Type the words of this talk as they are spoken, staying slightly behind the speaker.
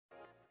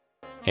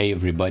Hey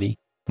everybody,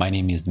 my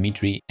name is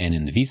Dmitry, and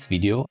in this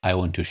video I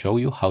want to show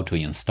you how to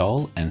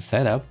install and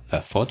set up the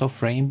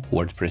Photoframe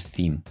WordPress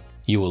theme.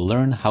 You will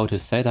learn how to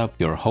set up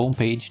your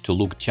homepage to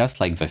look just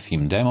like the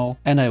theme demo,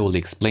 and I will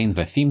explain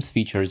the theme's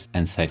features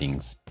and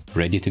settings.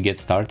 Ready to get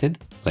started?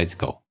 Let's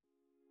go!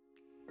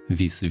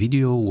 This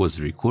video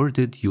was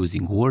recorded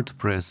using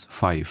WordPress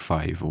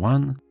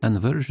 5.5.1 and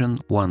version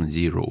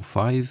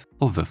 1.0.5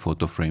 of the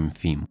Photoframe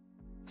theme.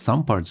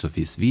 Some parts of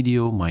this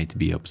video might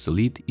be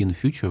obsolete in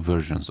future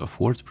versions of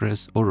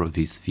WordPress or of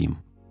this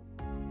theme.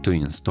 To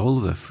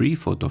install the free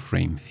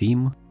Photoframe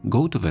theme,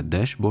 go to the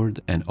dashboard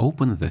and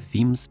open the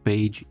Themes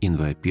page in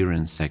the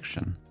Appearance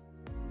section.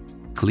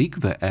 Click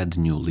the Add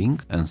New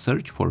link and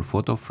search for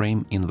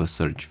Photoframe in the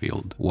search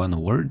field, one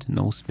word,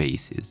 no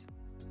spaces.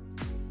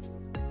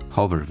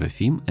 Hover the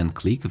theme and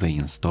click the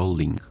Install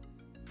link.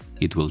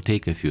 It will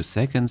take a few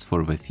seconds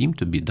for the theme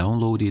to be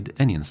downloaded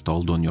and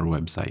installed on your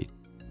website.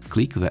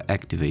 Click the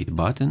Activate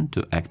button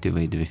to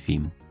activate the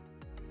theme.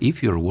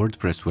 If your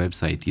WordPress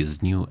website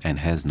is new and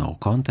has no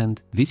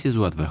content, this is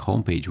what the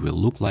homepage will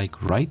look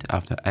like right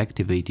after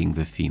activating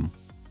the theme.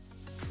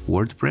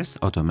 WordPress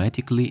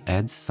automatically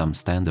adds some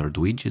standard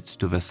widgets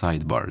to the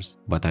sidebars,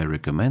 but I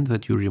recommend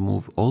that you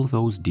remove all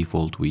those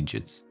default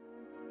widgets.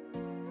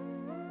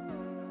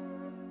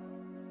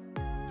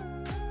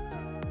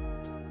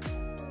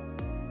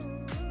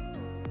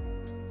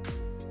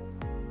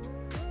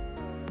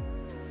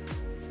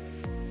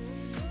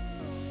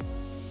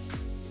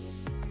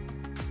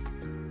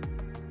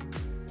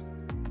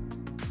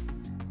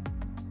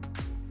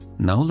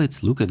 Now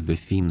let's look at the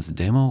theme's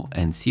demo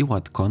and see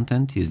what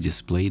content is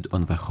displayed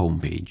on the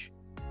homepage.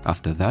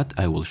 After that,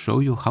 I will show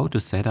you how to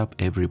set up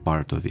every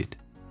part of it.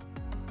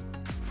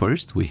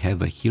 First, we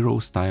have a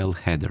hero-style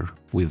header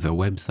with the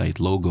website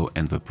logo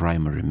and the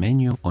primary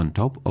menu on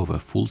top of a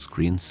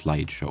full-screen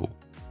slideshow.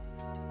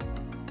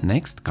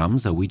 Next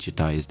comes a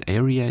widgetized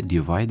area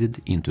divided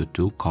into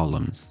two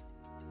columns.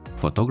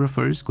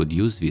 Photographers could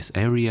use this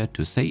area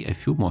to say a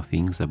few more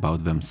things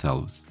about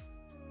themselves.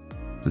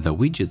 The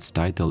widget's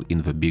title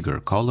in the bigger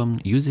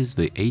column uses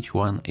the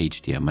h1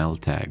 HTML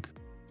tag.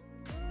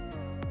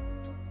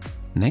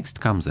 Next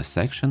comes a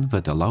section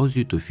that allows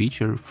you to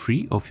feature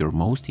 3 of your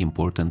most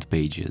important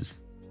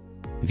pages.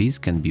 These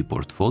can be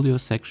portfolio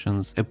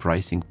sections, a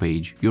pricing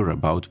page, your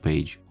about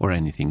page, or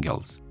anything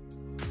else.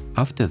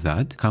 After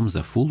that comes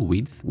a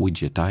full-width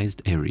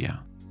widgetized area.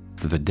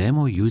 The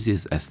demo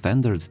uses a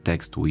standard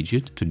text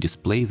widget to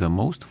display the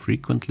most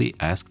frequently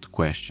asked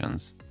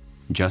questions.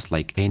 Just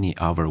like any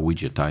other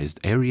widgetized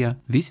area,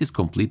 this is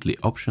completely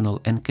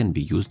optional and can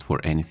be used for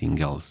anything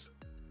else.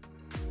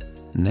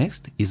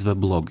 Next is the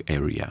blog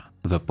area.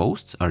 The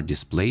posts are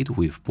displayed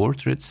with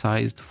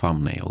portrait-sized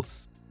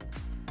thumbnails.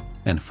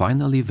 And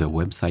finally the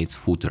website's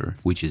footer,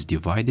 which is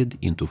divided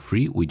into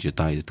 3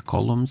 widgetized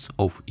columns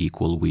of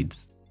equal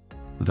width.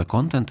 The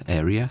content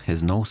area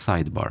has no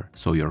sidebar,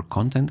 so your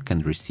content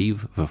can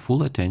receive the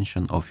full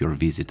attention of your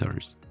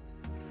visitors.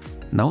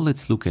 Now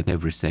let's look at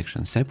every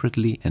section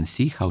separately and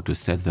see how to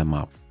set them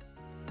up.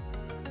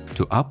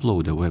 To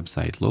upload a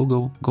website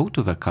logo, go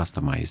to the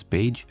Customize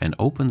page and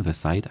open the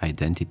Site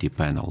Identity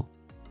panel.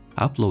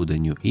 Upload a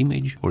new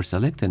image or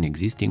select an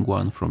existing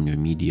one from your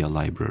media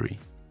library.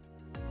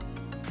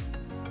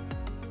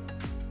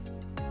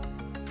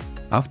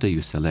 After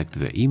you select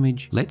the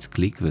image, let's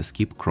click the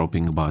Skip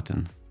Cropping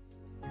button.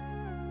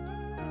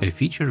 A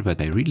feature that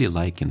I really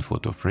like in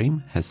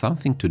Photoframe has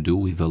something to do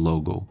with the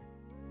logo.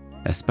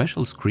 A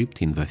special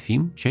script in the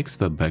theme checks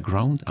the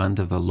background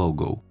under the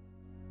logo.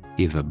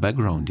 If the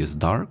background is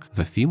dark,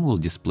 the theme will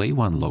display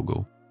one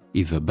logo.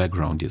 If the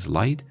background is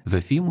light,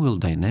 the theme will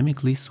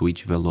dynamically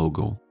switch the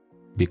logo.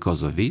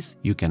 Because of this,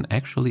 you can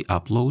actually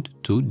upload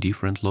 2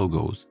 different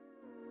logos.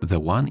 The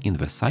one in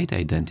the Site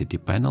Identity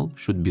panel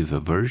should be the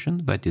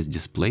version that is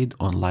displayed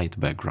on light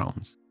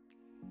backgrounds.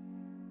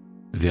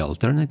 The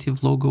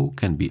alternative logo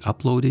can be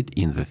uploaded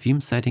in the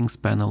Theme Settings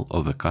panel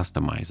of the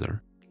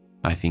customizer.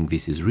 I think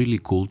this is really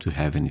cool to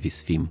have in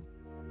this theme.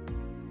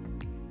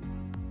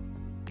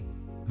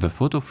 The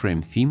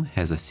Photoframe theme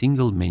has a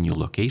single menu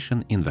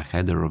location in the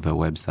header of the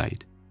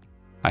website.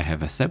 I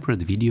have a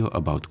separate video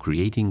about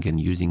creating and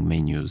using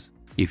menus.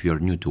 If you're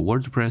new to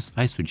WordPress,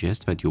 I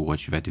suggest that you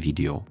watch that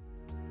video.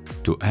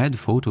 To add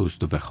photos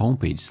to the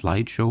homepage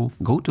slideshow,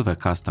 go to the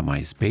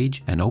Customize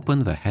page and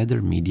open the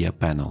Header Media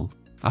panel.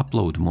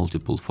 Upload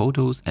multiple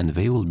photos and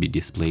they will be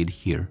displayed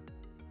here.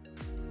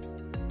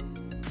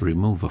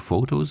 Remove the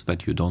photos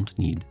that you don't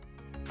need.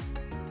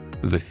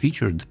 The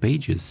Featured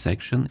Pages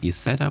section is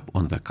set up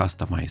on the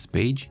Customize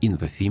page in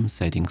the Theme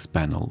Settings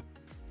panel.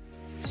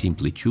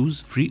 Simply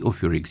choose 3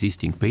 of your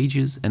existing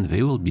pages and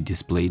they will be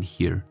displayed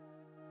here.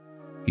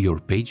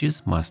 Your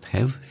pages must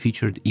have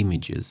featured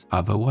images,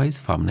 otherwise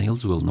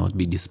thumbnails will not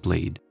be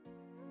displayed.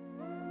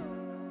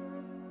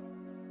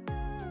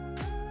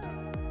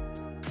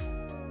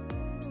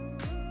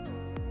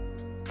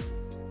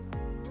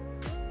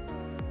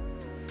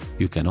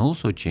 You can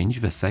also change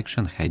the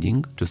section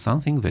heading to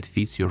something that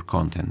fits your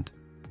content.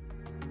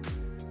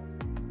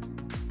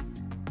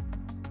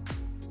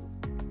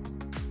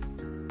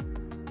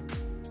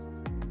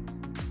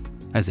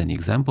 As an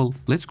example,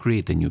 let's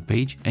create a new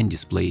page and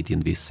display it in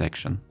this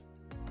section.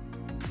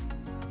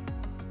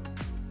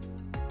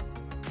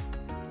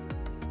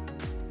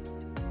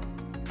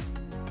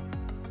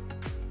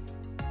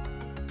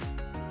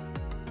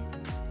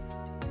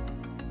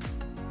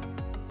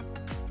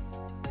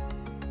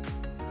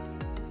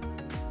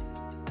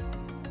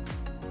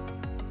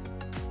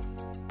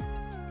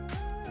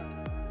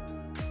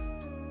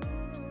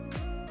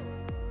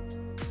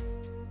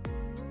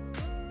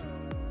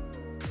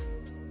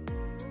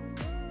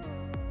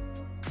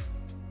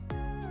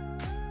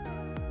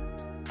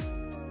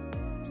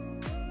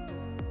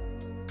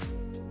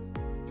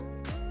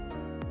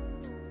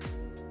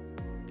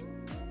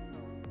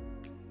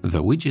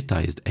 The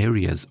widgetized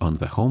areas on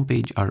the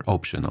homepage are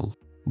optional,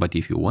 but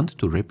if you want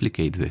to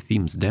replicate the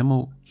theme's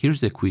demo,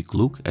 here's a quick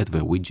look at the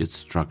widget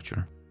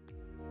structure.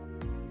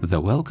 The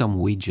Welcome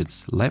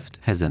widget's left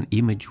has an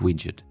image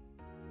widget.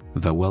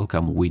 The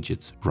Welcome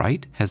widget's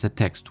right has a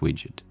text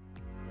widget.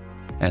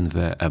 And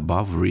the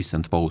Above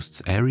Recent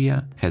Posts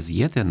area has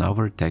yet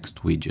another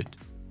text widget.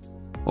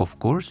 Of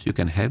course, you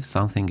can have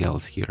something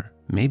else here,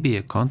 maybe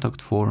a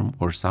contact form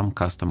or some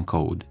custom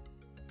code.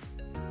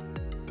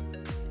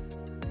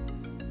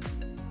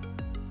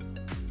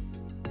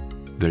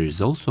 There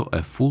is also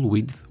a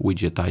full-width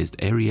widgetized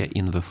area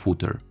in the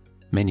footer.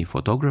 Many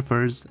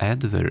photographers add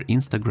their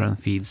Instagram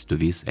feeds to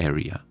this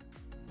area.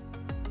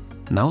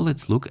 Now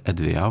let's look at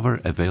the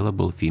other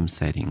available theme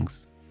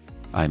settings.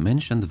 I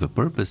mentioned the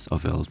purpose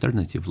of the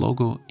alternative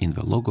logo in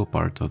the logo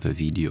part of the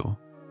video.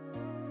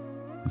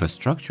 The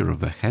structure of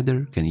the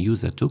header can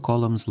use a 2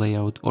 columns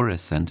layout or a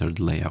centered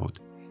layout.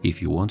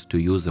 If you want to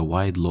use a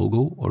wide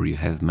logo or you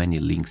have many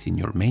links in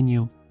your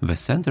menu, the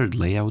centered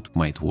layout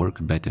might work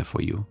better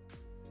for you.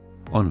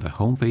 On the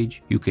homepage,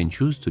 you can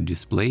choose to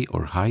display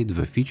or hide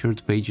the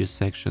featured pages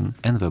section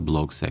and the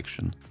blog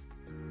section.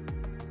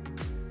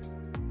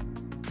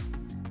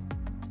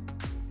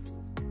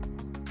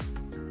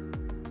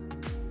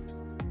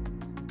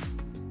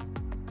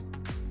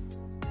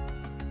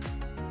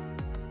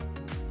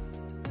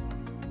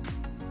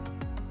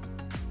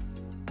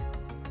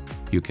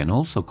 You can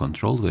also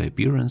control the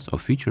appearance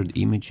of featured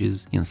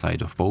images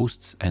inside of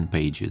posts and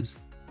pages.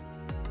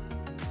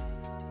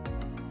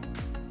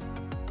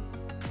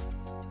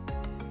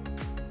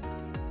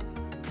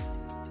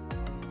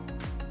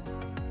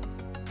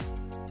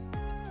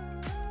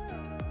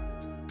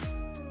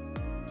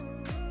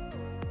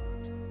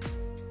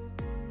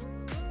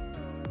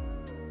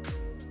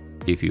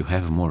 If you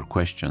have more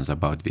questions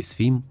about this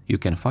theme, you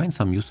can find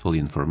some useful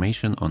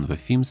information on the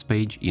themes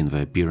page in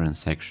the Appearance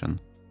section.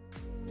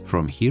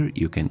 From here,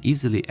 you can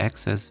easily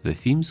access the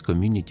themes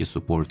community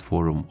support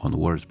forum on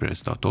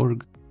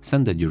WordPress.org,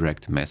 send a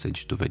direct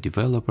message to the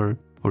developer,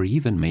 or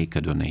even make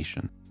a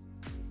donation.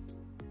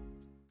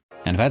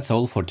 And that's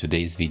all for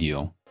today's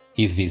video.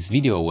 If this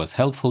video was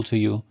helpful to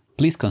you,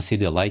 please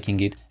consider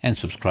liking it and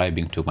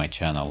subscribing to my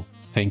channel.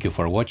 Thank you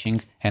for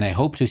watching, and I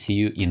hope to see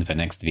you in the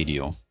next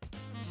video.